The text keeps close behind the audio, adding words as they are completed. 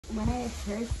when it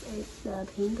hurts, the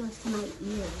pain goes to my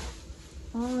ear.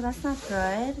 Oh, that's not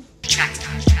good.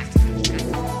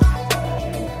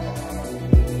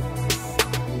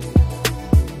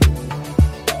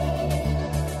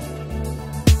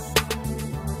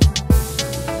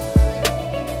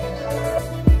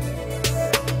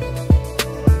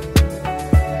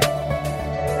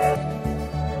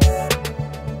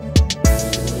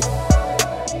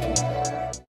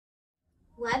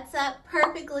 What's up,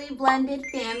 perfectly blended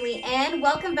family, and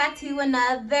welcome back to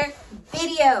another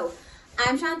video.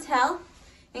 I'm Chantel,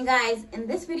 and guys, in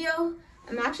this video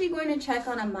I'm actually going to check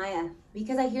on Amaya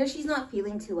because I hear she's not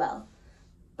feeling too well.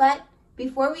 But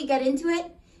before we get into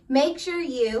it, make sure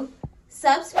you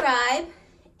subscribe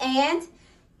and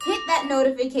hit that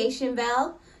notification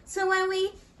bell so when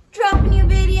we drop a new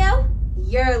video,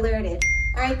 you're alerted.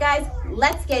 All right guys,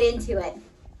 let's get into it.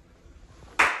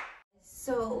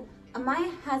 So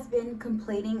Amaya has been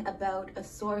complaining about a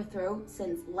sore throat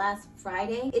since last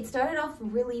Friday. It started off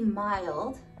really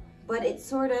mild, but it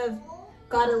sort of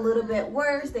got a little bit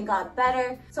worse, then got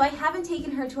better. So I haven't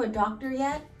taken her to a doctor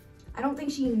yet. I don't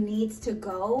think she needs to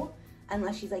go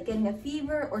unless she's like getting a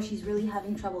fever or she's really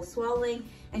having trouble swallowing,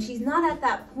 and she's not at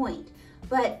that point.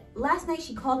 But last night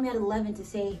she called me at 11 to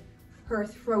say her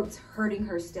throat's hurting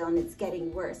her still and it's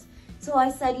getting worse. So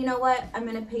I said, you know what, I'm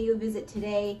gonna pay you a visit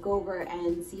today, go over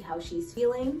and see how she's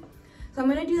feeling. So I'm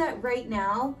gonna do that right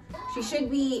now. She should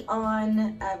be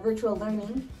on virtual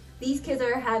learning. These kids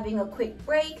are having a quick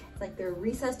break, it's like their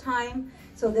recess time.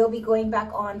 So they'll be going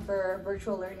back on for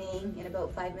virtual learning in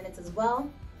about 5 minutes as well.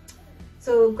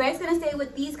 So Greg's gonna stay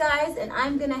with these guys and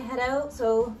I'm gonna head out.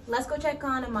 So let's go check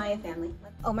on Amaya family.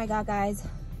 Oh my God, guys.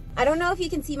 I don't know if you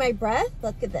can see my breath.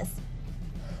 Look at this.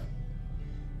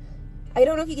 I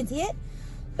don't know if you can see it,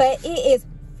 but it is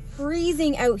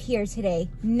freezing out here today.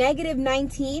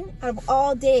 -19 out of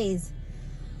all days.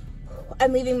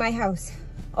 I'm leaving my house.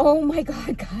 Oh my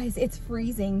God, guys, it's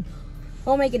freezing.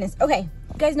 Oh my goodness. Okay,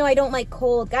 you guys know I don't like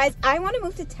cold. Guys, I want to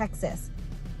move to Texas.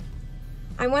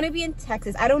 I want to be in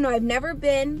Texas. I don't know, I've never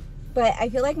been, but I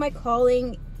feel like my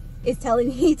calling is telling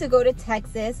me to go to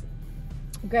Texas.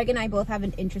 Greg and I both have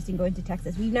an interest in going to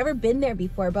Texas. We've never been there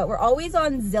before, but we're always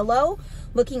on Zillow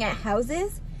looking at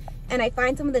houses, and I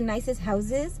find some of the nicest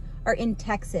houses are in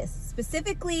Texas,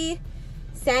 specifically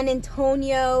San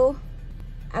Antonio,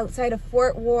 outside of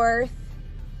Fort Worth.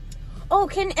 Oh,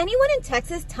 can anyone in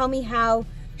Texas tell me how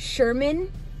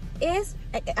Sherman is?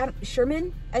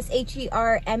 Sherman,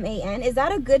 S-H-E-R-M-A-N. Is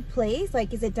that a good place?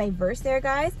 Like, is it diverse there,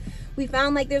 guys? We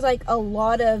found like there's like a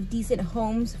lot of decent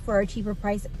homes for a cheaper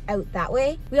price out that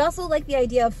way. We also like the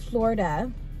idea of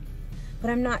Florida, but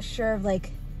I'm not sure of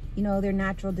like, you know, their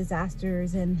natural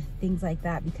disasters and things like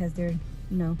that because they're,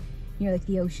 you know, near like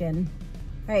the ocean.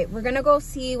 All right, we're gonna go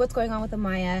see what's going on with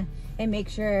Amaya and make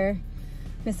sure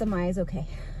Miss Amaya is okay.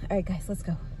 All right, guys, let's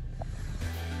go.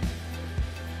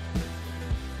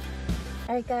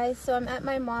 All right, guys, so I'm at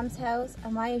my mom's house.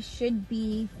 Amaya should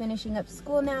be finishing up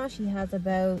school now. She has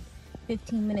about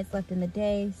 15 minutes left in the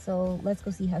day, so let's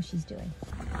go see how she's doing.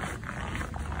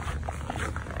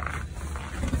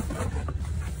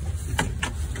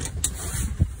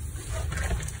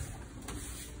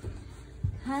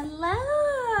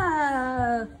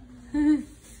 Hello.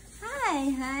 Hi,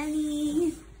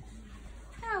 honey.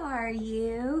 How are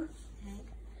you?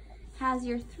 How's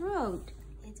your throat?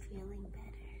 It's feeling better.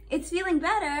 It's feeling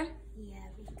better? Yeah,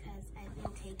 because I've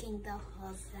been taking the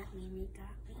pills that Mimi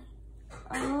got me.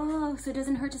 Oh, so it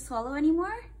doesn't hurt to swallow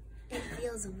anymore? It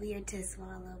feels weird to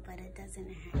swallow, but it doesn't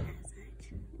hurt as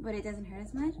much. But it doesn't hurt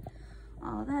as much?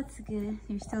 Oh, that's good.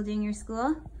 You're still doing your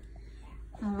school?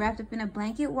 All wrapped up in a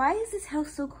blanket. Why is this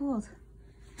house so cold?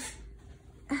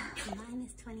 Mine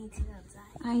is 22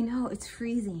 outside. I know, it's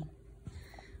freezing.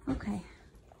 Okay.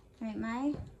 All right,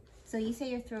 Mai. So you say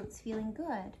your throat's feeling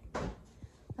good.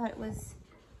 Thought it was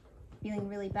feeling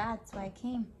really bad, that's why I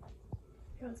came.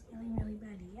 It was feeling really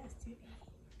bad yesterday.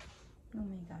 Oh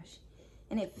my gosh.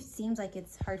 And it seems like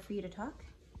it's hard for you to talk?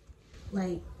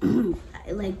 Like,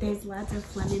 like there's lots of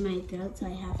phlegm in my throat, so I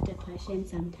have to push in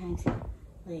sometimes.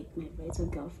 Like my voice will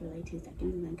go for like 2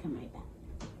 seconds and then come right back.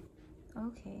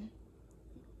 Okay.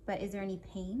 But is there any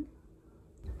pain?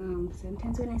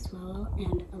 Sometimes when I swallow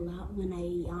and a lot when I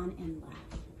yawn and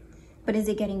laugh. But is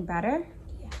it getting better?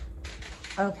 Yeah.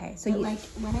 Okay, so but you... like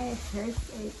when it hurts,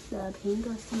 the pain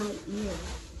goes to my ear.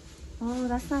 Oh,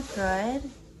 that's not good.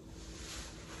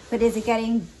 But is it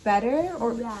getting better?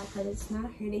 Or yeah, but it's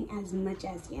not hurting as much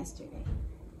as yesterday.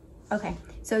 Okay,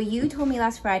 so you told me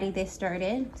last Friday they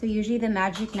started. So usually the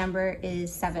magic number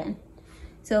is 7.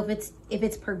 So if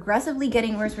it's progressively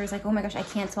getting worse, where it's like, oh my gosh, I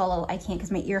can't swallow, I can't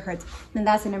because my ear hurts, then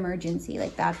that's an emergency.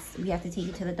 Like we have to take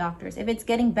you to the doctors. If it's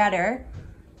getting better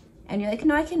and you're like,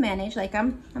 no, I can manage, like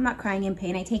I'm not crying in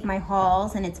pain, I take my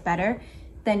Halls and it's better,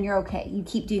 then you're okay. You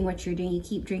keep doing what you're doing, you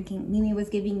keep drinking. Mimi was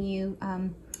giving you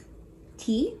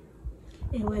tea?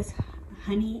 It was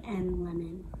honey and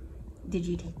lemon. Did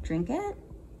you drink it?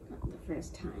 The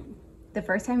first time. The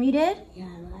first time you did? Yeah,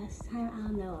 last time, I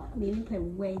don't know. Maybe put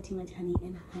way too much honey,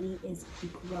 and honey is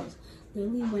gross.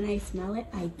 Literally, when I smell it,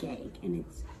 I gag, and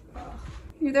it's, ugh.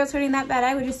 Your throat's hurting that bad,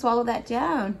 I would just swallow that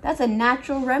down. That's a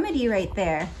natural remedy right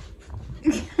there.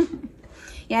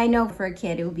 Yeah, I know for a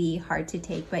kid it would be hard to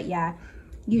take, but yeah,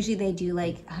 usually they do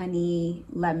like honey,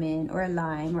 lemon, or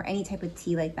lime, or any type of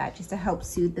tea like that, just to help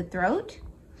soothe the throat.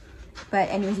 But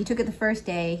anyways, you took it the first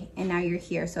day, and now you're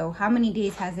here. So how many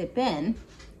days has it been?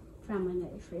 From when I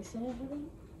first started having?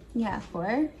 Yeah,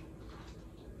 4?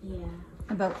 Yeah.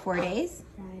 About 4 days?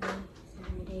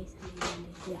 Saturday,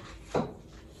 Sunday, yeah.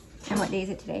 And what day is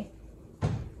it today?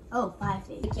 Oh, 5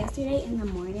 days. Like yesterday in the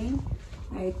morning,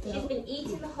 She's been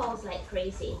eating the Halls like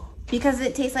crazy. Because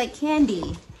it tastes like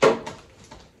candy.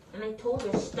 And I told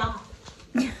her stop.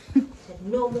 Said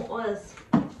no more oils,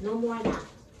 no more of that.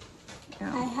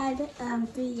 I had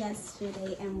 3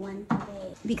 yesterday and 1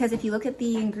 today. Because if you look at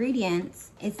the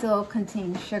ingredients, it still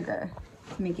contains sugar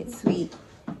to make it sweet.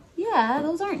 Yeah,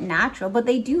 those aren't natural, but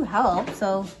they do help.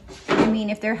 So, I mean,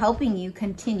 if they're helping you,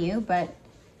 continue, but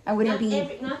I wouldn't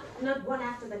Not one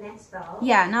after the next though.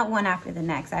 Yeah, not one after the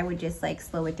next. I would just like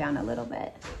slow it down a little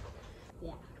bit.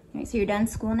 Yeah. All right, so you're done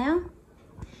school now?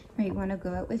 Or you want to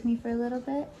go out with me for a little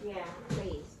bit? Yeah,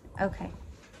 please. Okay.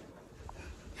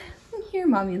 Hear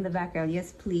mommy in the background.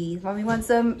 Yes, please. Mommy wants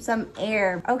some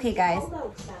air. Okay, guys.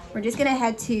 We're just gonna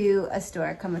head to a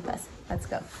store. Come with us. Let's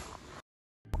go.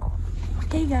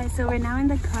 Okay guys, so we're now in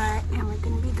the car and we're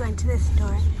gonna be going to the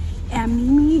store. And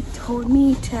Mimi told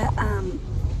me to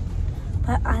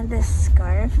put on this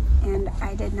scarf, and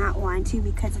I did not want to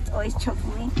because it's always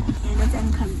choking me and it's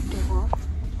uncomfortable.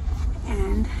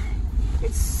 And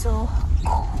it's so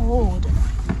cold.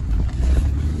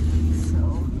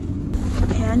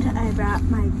 And I brought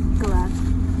my gloves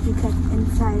because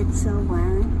inside it's so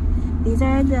warm. These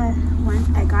are the ones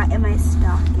I got in my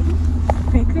stocking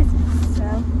for Christmas,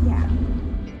 so yeah.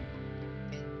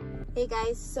 Hey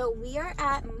guys, so we are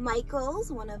at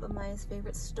Michael's, one of Amaya's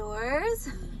favorite stores.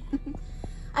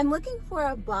 I'm looking for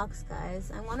a box,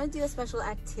 guys. I want to do a special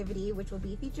activity which will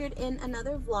be featured in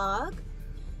another vlog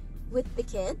with the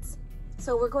kids.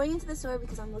 So we're going into the store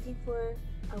because I'm looking for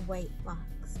a white box.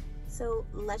 So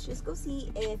let's just go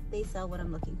see if they sell what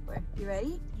I'm looking for. You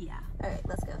ready? Yeah. All right,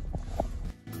 let's go.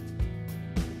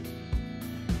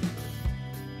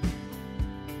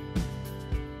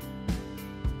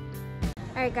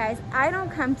 All right, guys, I don't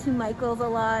come to Michael's a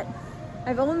lot.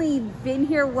 I've only been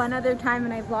here one other time,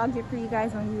 and I vlogged it for you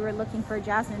guys when we were looking for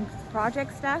Jasmine's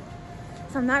project stuff.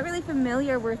 So I'm not really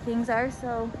familiar where things are.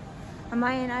 So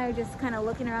Amaya and I are just kind of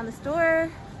looking around the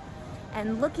store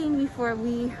and looking before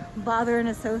we bother an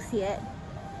associate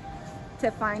to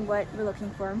find what we're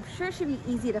looking for. I'm sure it should be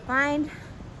easy to find,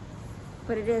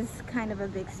 but it is kind of a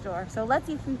big store. So let's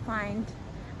see if we find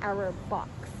our box.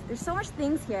 There's so much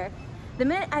things here. The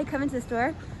minute I come into the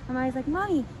store, Amaya's like,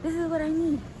 Mommy, this is what I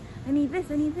need. I need this,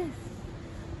 I need this.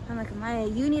 I'm like, Amaya,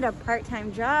 you need a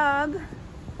part-time job.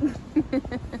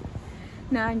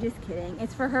 No, I'm just kidding.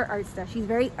 It's for her art stuff. She's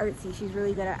very artsy. She's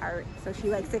really good at art. So she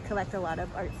likes to collect a lot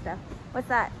of art stuff. What's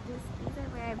that? These are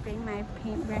where I bring my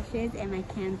paintbrushes and my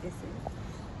canvases.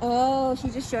 Oh,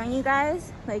 she's just showing you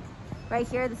guys. Like right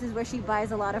here, this is where she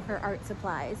buys a lot of her art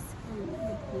supplies. And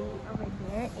the paint over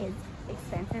there is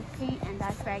expensive paint, and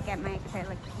that's where I get my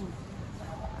acrylic paint.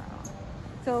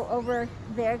 So over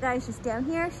there, guys, just down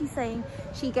here, she's saying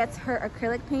she gets her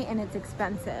acrylic paint and it's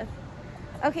expensive.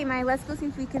 Okay, Maya, let's go see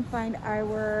if we can find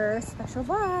our special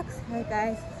box. All right,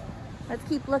 guys, let's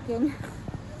keep looking.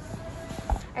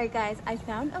 All right, guys, I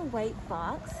found a white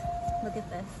box. Look at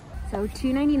this. So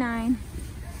 $2.99.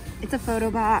 It's a photo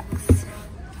box.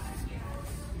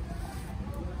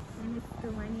 And it's the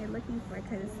one you're looking for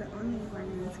because it's the only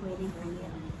one that's waiting for you.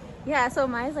 Yeah, so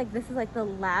Maya's like, this is like the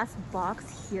last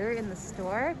box here in the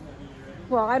store.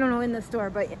 Well, I don't know in the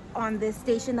store, but on this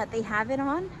station that they have it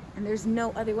on, and there's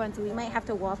no other one, so we might have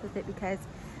to walk with it because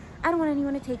I don't want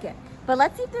anyone to take it. But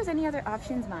let's see if there's any other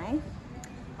options, Maya.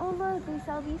 Oh look, they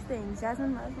sell these things.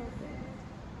 Jasmine loves those things.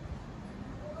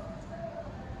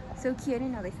 So cute. I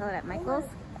didn't know they sell it at Michael's.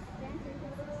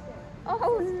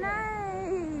 Oh,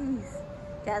 nice.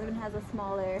 Jasmine has a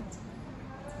smaller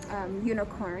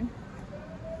unicorn.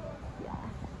 Yeah.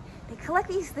 They collect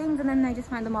these things and then I just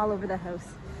find them all over the house.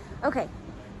 Okay,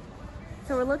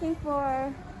 so we're looking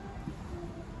for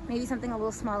maybe something a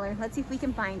little smaller. Let's see if we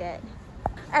can find it.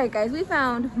 All right, guys, we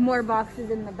found more boxes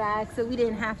in the bag, so we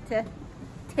didn't have to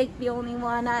take the only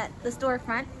one at the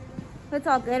storefront. It's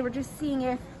all good. We're just seeing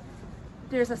if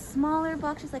there's a smaller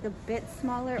box, just like a bit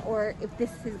smaller, or if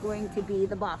this is going to be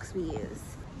the box we use.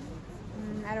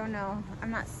 I don't know. I'm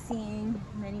not seeing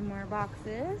many more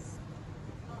boxes.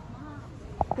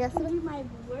 Yes, I can do my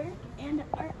work and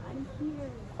art on here.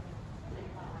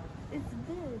 It's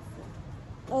this.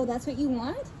 oh, that's what you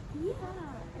want? Yeah,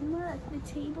 and look, the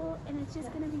table, and it's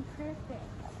just gonna be perfect.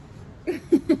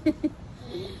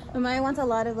 Amaya wants a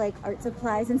lot of like art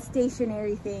supplies and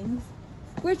stationery things,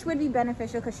 which would be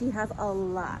beneficial because she has a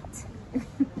lot. All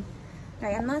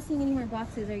right, I'm not seeing any more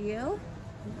boxes. Are you?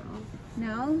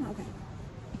 No. No? Okay.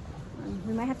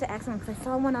 We might have to ask someone because I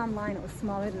saw one online. It was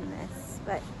smaller than this,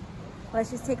 but let's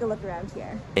just take a look around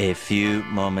here. A few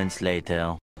moments later.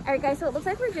 All right, guys, so it looks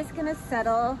like we're just gonna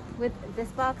settle with this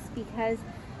box because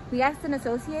we asked an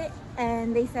associate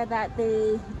and they said that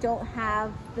they don't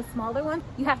have the smaller one.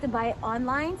 You have to buy it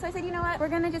online. So I said, you know what? We're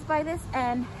gonna just buy this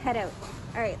and head out.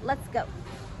 All right, let's go.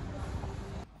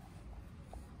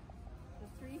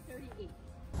 3:38.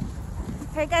 All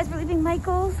right, guys, we're leaving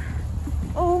Michael's.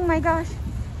 Oh my gosh.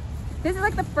 This is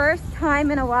like the first time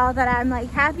in a while that I'm like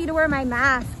happy to wear my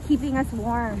mask, keeping us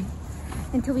warm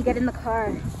until we get in the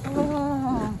car.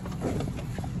 Oh,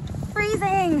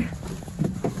 freezing.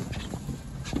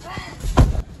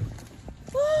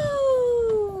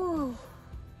 Woo!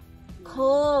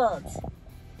 Cold.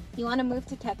 You want to move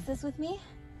to Texas with me?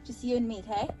 Just you and me,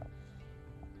 okay?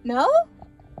 No?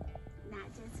 Not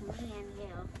just me and you.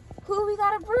 Who we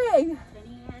gotta bring?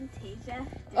 Vinny and Tasia.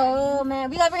 Oh man,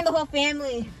 we gotta bring the whole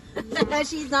family.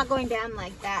 She's not going down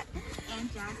like that.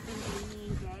 And Justin, Amy,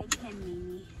 and Greg, and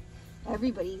Mimi.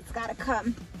 Everybody's gotta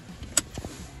come.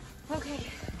 Okay.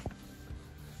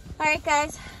 All right,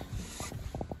 guys.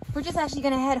 We're just actually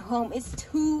gonna head home. It's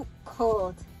too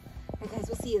cold. All right, guys,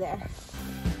 we'll see you there.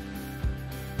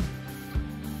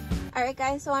 All right,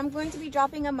 guys, so I'm going to be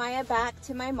dropping Amaya back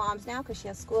to my mom's now because she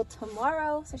has school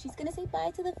tomorrow. So she's gonna say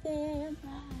bye to the fam.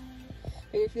 Bye.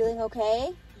 Are you feeling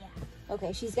okay? Yeah.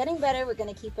 Okay, she's getting better. We're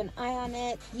gonna keep an eye on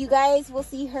it. You guys will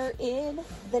see her in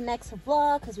the next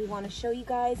vlog because we want to show you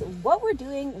guys what we're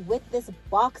doing with this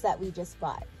box that we just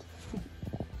bought.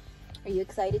 Are you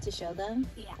excited to show them?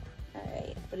 Yeah. All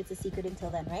right, but it's a secret until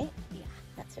then, right? Yeah.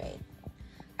 That's right.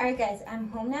 All right, guys, I'm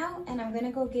home now and I'm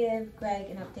gonna go give Greg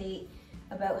an update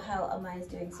about how Amaya's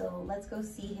doing. So let's go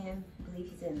see him. I believe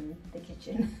he's in the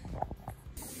kitchen.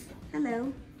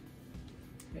 Hello.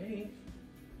 Hey.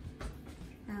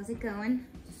 How's it going?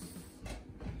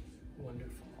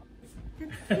 Wonderful.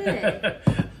 That's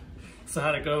good. So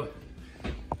how'd it go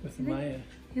with Amaya?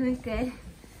 It was good.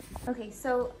 Okay,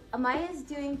 so Amaya's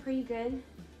doing pretty good.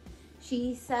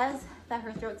 She says that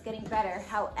her throat's getting better.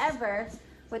 However,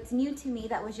 what's new to me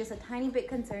that was just a tiny bit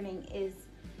concerning is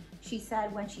she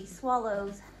said when she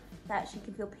swallows that she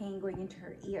can feel pain going into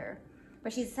her ear.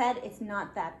 But she said it's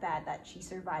not that bad, that she's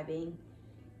surviving.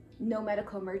 No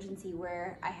medical emergency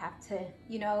where I have to,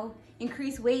 you know,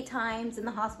 increase wait times in the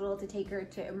hospital to take her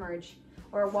to Emerge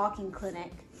or a walking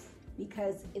clinic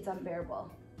because it's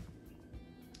unbearable.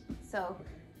 So.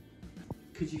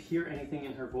 Could you hear anything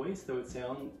in her voice that would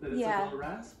sound that it's Yeah. a little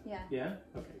rasp? Yeah. Yeah?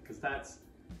 Okay, because that's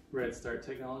Red Start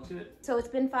to acknowledge it. So it's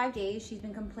been 5 days. She's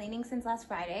been complaining since last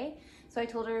Friday. So I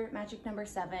told her magic number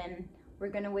 7. We're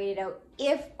gonna wait it out.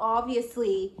 If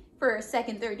obviously for a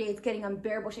second, third day it's getting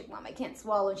unbearable, she's like, Mom, I can't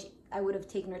swallow. And I would have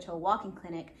taken her to a walking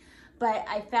clinic. But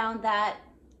I found that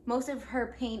most of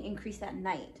her pain increased at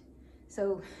night.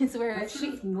 So it's where That's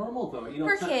sort of normal though. You know,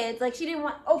 for it's not- kids, like she didn't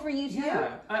want, oh, for you too?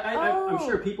 Yeah, I'm Oh.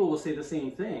 sure people will say the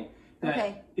same thing. That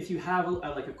Okay. if you have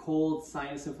like a cold,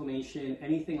 sinus inflammation,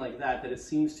 anything like that, that it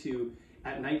seems to,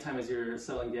 at nighttime as you're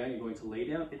settling down, you're going to lay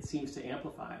down, it seems to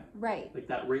amplify. Right, Like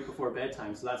that right before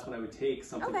bedtime. So that's when I would take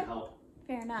something Okay. to help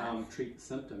fair enough. treat the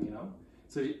symptom, you know?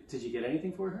 So did you get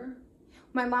anything for her?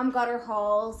 My mom got her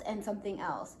Halls and something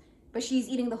else. But she's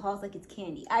eating the Halls like it's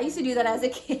candy. I used to do that as a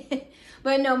kid.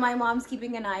 But no, my mom's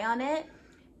keeping an eye on it.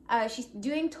 She's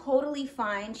doing totally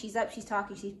fine. She's up, she's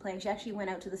talking, she's playing. She actually went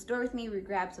out to the store with me. We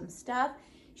grabbed some stuff.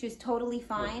 She was totally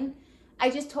fine. I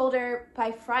just told her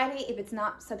by Friday, if it's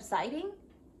not subsiding,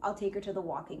 I'll take her to the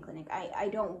walking clinic. I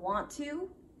don't want to,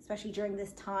 especially during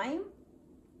this time.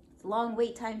 It's long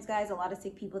wait times, guys. A lot of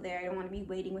sick people there. I don't want to be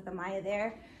waiting with Amaya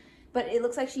there. But it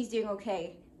looks like she's doing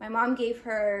okay. My mom gave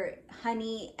her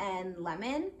honey and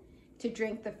lemon to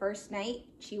drink the first night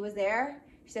she was there.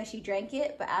 She said she drank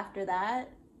it, but after that,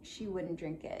 she wouldn't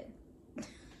drink it.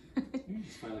 You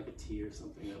just find like a tea or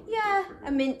something. That would Yeah, work for her.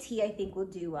 a mint tea I think will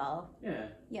do well. Yeah.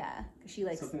 Yeah, because she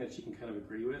likes... Something that she can kind of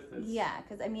agree with. Yeah,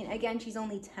 because I mean, again, she's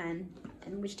only 10,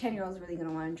 and which 10-year-old is really going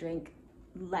to want to drink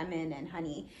lemon and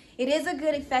honey? It is a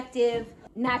good, effective,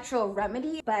 natural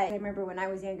remedy, but I remember when I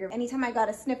was younger, anytime I got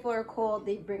a sniffle or cold,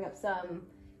 they'd bring up some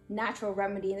natural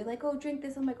remedy, and they're like, oh, drink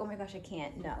this. I'm like, oh my gosh, I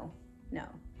can't. No.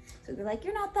 So they're like,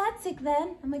 you're not that sick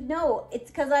then. I'm like, no, it's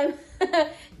because I'm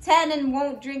 10 and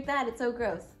won't drink that. It's so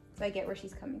gross. So I get where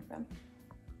she's coming from.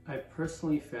 I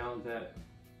personally found that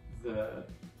the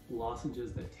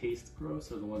lozenges that taste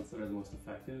gross are the ones that are the most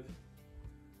effective.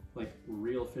 Like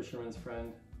real Fisherman's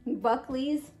Friend.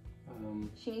 Buckley's.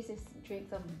 She needs to drink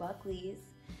some Buckley's.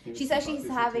 She says she's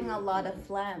having a lot of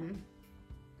phlegm.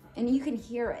 And you can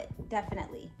hear it,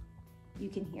 definitely. You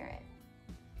can hear it.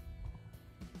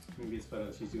 Maybe it's better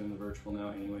that she's doing the virtual now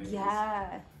anyway.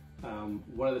 Yeah.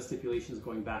 One of the stipulations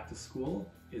going back to school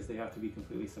is they have to be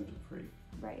completely symptom-free.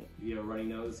 Right. If you have a runny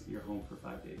nose, you're home for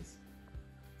 5 days.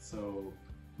 So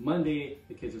Monday,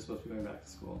 the kids are supposed to be going back to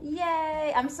school.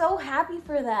 Yay! I'm so happy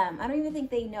for them. I don't even think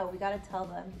they know. We gotta tell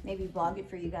them. Maybe blog it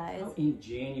for you guys. In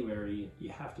January, you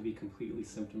have to be completely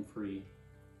symptom-free.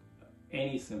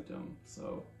 Any symptom.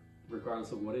 So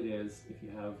regardless of what it is, if you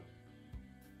have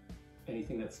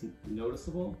anything that's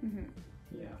noticeable,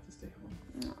 you have to stay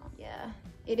home. Oh, yeah.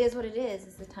 It is what it is.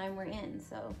 It's the time we're in.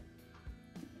 So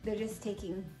they're just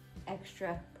taking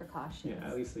extra precautions. Yeah,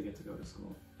 at least they get to go to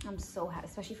school. I'm so happy,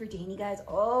 especially for Dani, guys.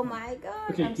 Oh my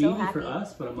god. Okay, I'm so Dani happy. for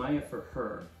us, but Amaya for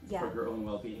her. Yeah. For her own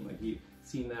well-being. Like you've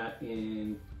seen that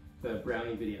in the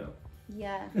brownie video.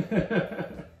 Yeah.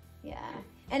 Yeah.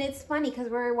 And it's funny because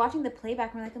we're watching the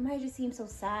playback and we're like, Amaya just seems so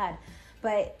sad.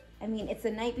 But I mean, it's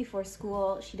the night before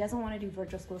school. She doesn't want to do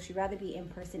virtual school. She'd rather be in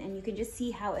person. And you can just see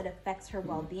how it affects her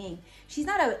well-being. She's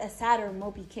not a sad or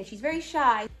mopey kid. She's very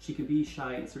shy. She can be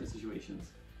shy in certain situations.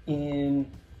 In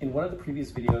one of the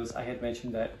previous videos, I had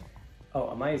mentioned that, oh,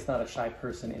 Amaya's not a shy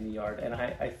person in the yard. And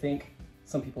I think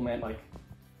some people meant like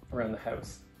around the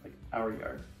house, like our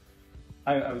yard.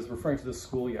 I was referring to the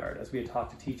schoolyard as we had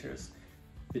talked to teachers.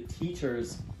 The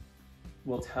teachers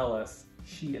will tell us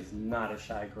she is not a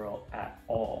shy girl at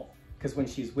all. Because when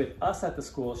she's with us at the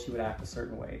school, she would act a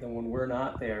certain way. Then when we're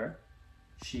not there,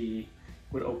 she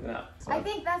would open up. So I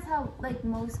think that's how like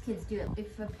most kids do it.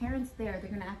 If a parent's there,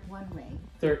 they're gonna act one way.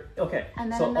 Okay,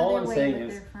 And then so all another I'm way saying with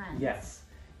is, their friends. yes,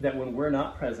 that when we're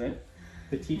not present,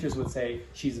 the teachers would say,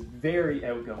 she's very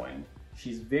outgoing,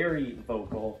 she's very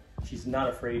vocal, she's not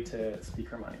afraid to speak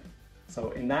her mind.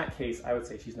 So in that case, I would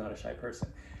say she's not a shy person.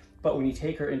 But when you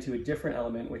take her into a different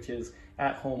element, which is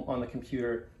at home on the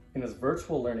computer in this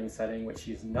virtual learning setting, which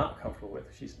she's not comfortable with,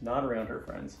 she's not around her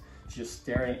friends, she's just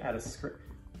staring at a screen,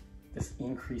 this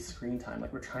increased screen time.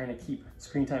 Like we're trying to keep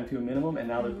screen time to a minimum, and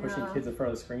now they're pushing kids in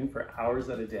front of the screen for hours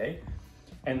at a day.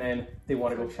 And then they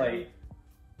want to go play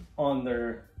on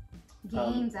their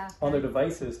games on their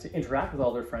devices to interact with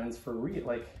all their friends for real.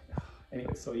 Like,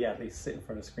 anyway, so yeah, they sit in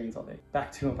front of screens all day.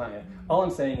 Back to Amaya. All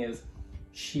I'm saying is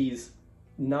she's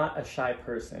not a shy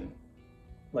person.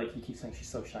 Like you keep saying she's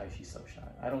so shy, she's so shy.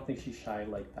 I don't think she's shy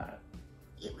like that.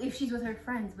 If she's with her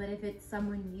friends, but if it's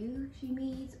someone new she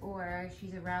meets or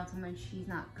she's around someone she's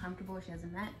not comfortable, she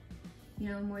hasn't met, you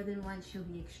know, more than once, she'll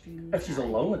be extremely If she's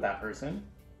alone with that person.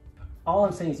 All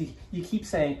I'm saying is you keep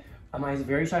saying, Amaya's a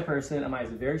very shy person,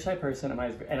 Amaya's a very shy person,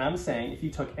 and I'm saying if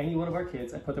you took any one of our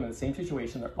kids and put them in the same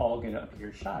situation, they're all gonna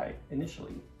appear shy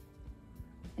initially.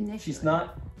 She's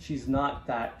not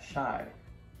that shy.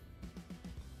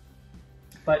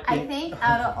 But I think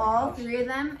out of all three of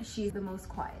them, she's the most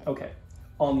quiet. Okay.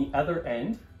 On the other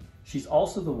end, she's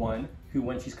also the one who,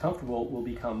 when she's comfortable, will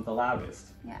become the loudest.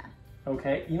 Yeah.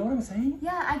 Okay? You know what I'm saying?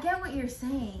 Yeah, I get what you're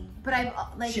saying, but I've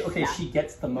like. She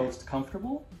gets the most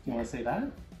comfortable. Do you want to say that?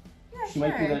 Yeah, she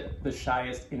might be the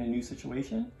shyest in a new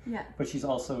situation. Yeah. But she's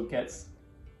also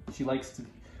she likes to.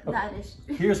 Okay, that is.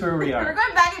 Here's where we are. We're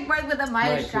going back and forth with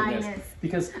Amaya's shyness.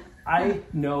 Because I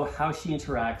know how she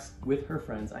interacts with her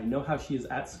friends. I know how she is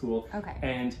at school. Okay.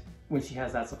 And when she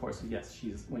has that support, so yes,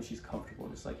 when she's comfortable,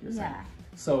 just like you're saying. Yeah.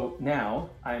 So now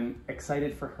I'm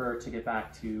excited for her to get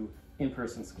back to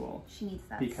in-person school. She needs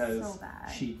that because so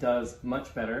bad. she does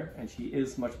much better and she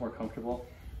is much more comfortable.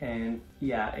 And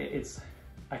yeah,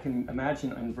 I can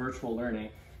imagine in virtual learning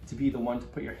to be the one to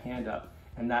put your hand up,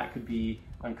 and that could be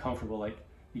uncomfortable. Like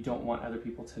you don't want other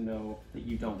people to know that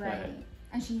you don't get it.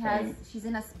 And she's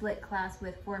in a split class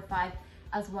with 4 or 5,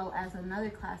 as well as another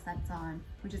class that's on,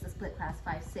 which is a split class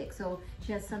 5, 6. So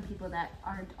she has some people that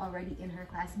aren't already in her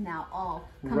class now, all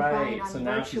combined on so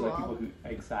now virtual. she's like people who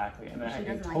exactly, and I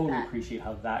can totally appreciate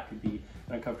how that could be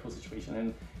an uncomfortable situation.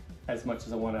 And as much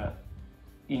as I want to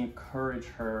encourage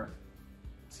her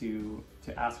to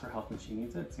ask for help when she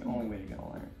needs it. It's the only way you're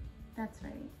gonna learn. That's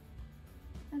right.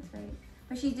 That's right.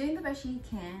 But she's doing the best she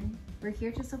can. We're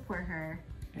here to support her.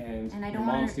 And I your don't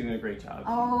mom's want doing a great job.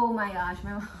 Oh my gosh,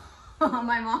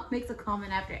 my mom makes a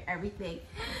comment after everything.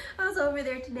 I was over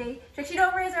there today. She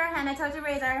don't raise her hand. I told her to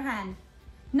raise her hand.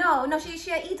 No, she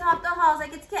eats off the halls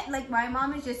like it's cat. Like my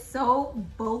mom is just so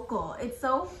vocal. It's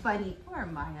so funny. Poor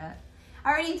Amaya. I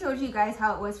already told you guys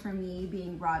how it was for me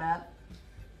being brought up.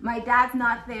 My dad's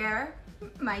not there.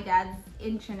 My dad's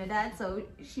in Trinidad, so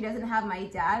she doesn't have my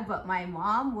dad, but my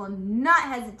mom will not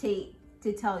hesitate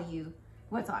to tell you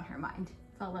what's on her mind.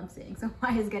 That's all I'm saying. So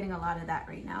Maya's getting a lot of that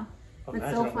right now.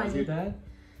 That's so funny. Your dad?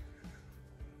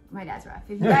 My dad's rough.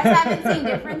 If you guys haven't seen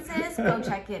differences, go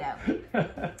check it out.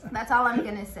 That's all I'm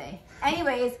gonna say.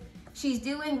 Anyways, she's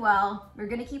doing well. We're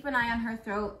gonna keep an eye on her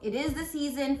throat. It is the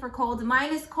season for colds.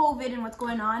 Minus COVID and what's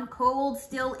going on, colds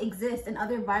still exist and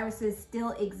other viruses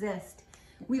still exist.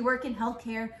 We work in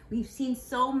healthcare. We've seen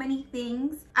so many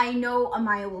things. I know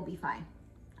Amaya will be fine.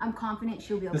 I'm confident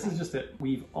she'll be okay. This is just it.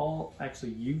 We've all,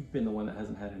 actually, you've been the one that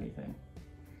hasn't had anything.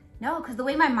 No, because the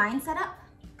way my mind's set up.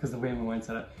 Because the way my mind's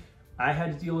set up. I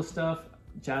had to deal with stuff.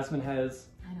 Jasmine has.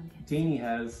 I don't get it. Danny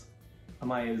has.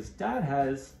 Amaya's dad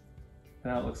has.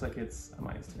 Now it looks like it's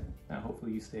Amaya's turn. Now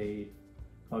hopefully you stay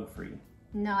bug-free.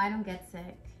 No, I don't get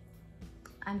sick.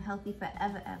 I'm healthy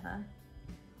forever, ever.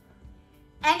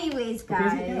 Anyways,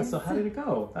 guys. Okay, yeah, so how did it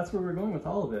go? That's where we're going with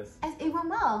all of this. It went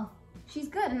well. She's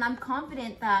good, and I'm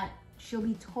confident that she'll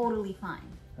be totally fine.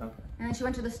 Okay. And then she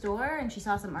went to the store, and she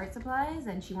saw some art supplies,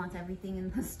 and she wants everything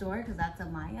in the store, because that's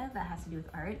Amaya. That has to do with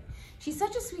art. She's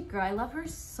such a sweet girl. I love her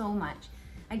so much.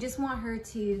 I just want her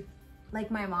to, like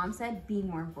my mom said, be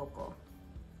more vocal.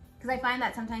 Because I find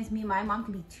that sometimes me and my mom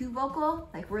can be too vocal.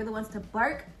 Like, we're the ones to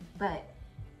bark, but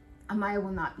Amaya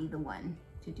will not be the one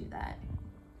to do that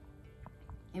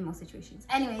in most situations.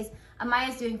 Anyways,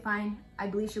 Amaya's doing fine. I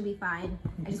believe she'll be fine.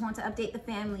 I just want to update the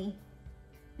family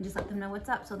and just let them know what's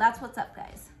up. So that's what's up,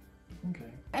 guys.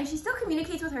 Okay. And she still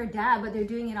communicates with her dad, but they're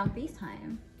doing it on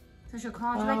FaceTime. So she'll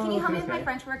call and she's like, can you help me with my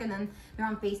French work? And then they're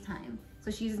on FaceTime. So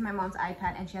she uses my mom's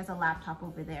iPad and she has a laptop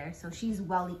over there. So she's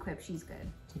well equipped, she's good.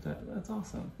 So that's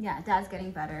awesome. Yeah, dad's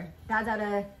getting better. Dad's out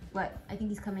of, I think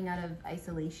he's coming out of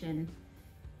isolation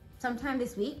sometime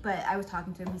this week, but I was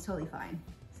talking to him, he's totally fine.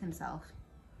 It's himself.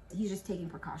 He's just taking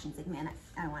precautions. Like, man,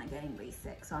 I don't want to get anybody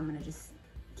sick, so I'm gonna just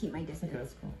keep my distance. Okay,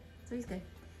 that's cool. So he's good.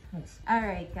 Nice. All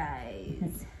right,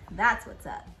 guys, that's what's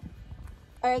up.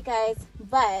 All right, guys,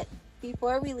 but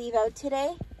before we leave out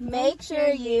today, make sure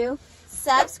you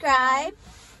subscribe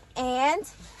and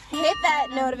hit that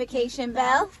notification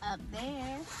bell up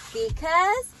there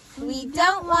because we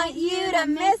don't want you to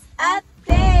miss a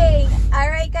thing. All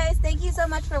right, guys, thank you so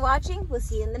much for watching. We'll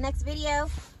see you in the next video.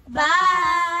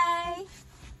 Bye.